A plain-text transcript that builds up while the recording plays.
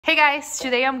Hey guys,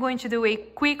 today I'm going to do a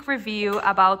quick review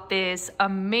about this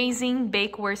amazing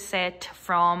bakeware set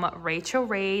from Rachael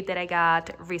that I got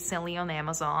recently on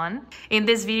Amazon. In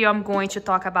this video, I'm going to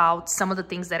talk about some of the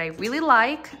things that I really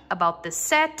like about this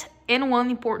set and one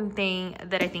important thing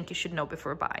that I think you should know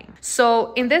before buying.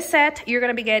 So in this set, you're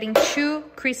gonna be getting 2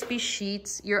 crispy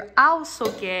sheets. You're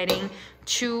also getting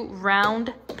 2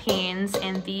 round pans,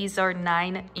 and these are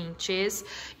 9 inches.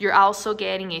 You're also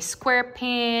getting a square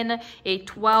pan, a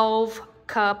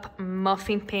 12-cup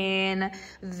muffin pan,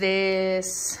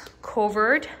 this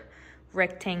covered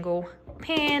rectangle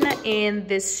pan, and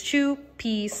this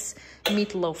 2-piece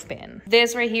meatloaf pan.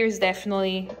 This right here is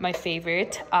definitely my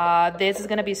favorite. This is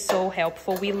gonna be so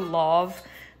helpful. We love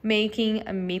making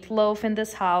a meatloaf in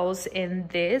this house, and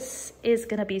this is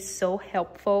gonna be so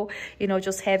helpful, you know,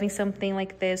 just having something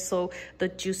like this so the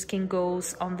juice can go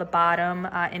on the bottom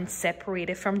and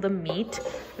separate it from the meat.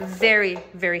 Very,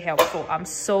 very helpful. I'm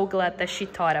so glad that she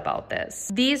thought about this.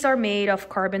 These are made of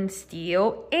carbon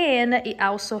steel, and it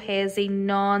also has a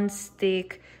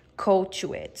non-stick coat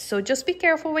to it, so just be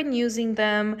careful when using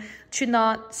them to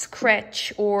not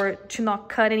scratch or to not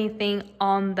cut anything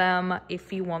on them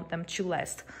if you want them to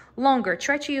last longer.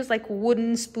 Try to use like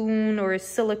wooden spoon or a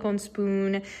silicone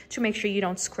spoon to make sure you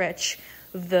don't scratch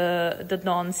the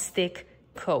non-stick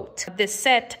coat. This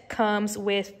set comes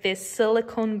with this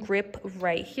silicone grip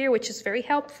right here, which is very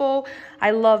helpful.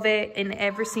 I love it, and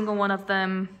every single one of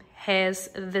them has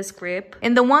this grip.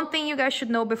 And the one thing you guys should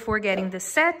know before getting this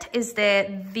set is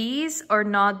that these are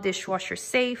not dishwasher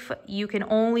safe. You can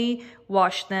only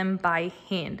wash them by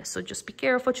hand, so just be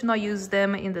careful to not use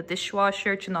them in the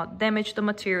dishwasher to not damage the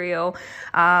material.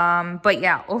 But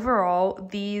yeah, overall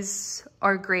these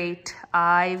are great.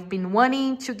 I've been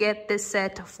wanting to get this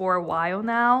set for a while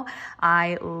now.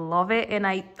 I love it, and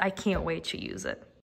I can't wait to use it.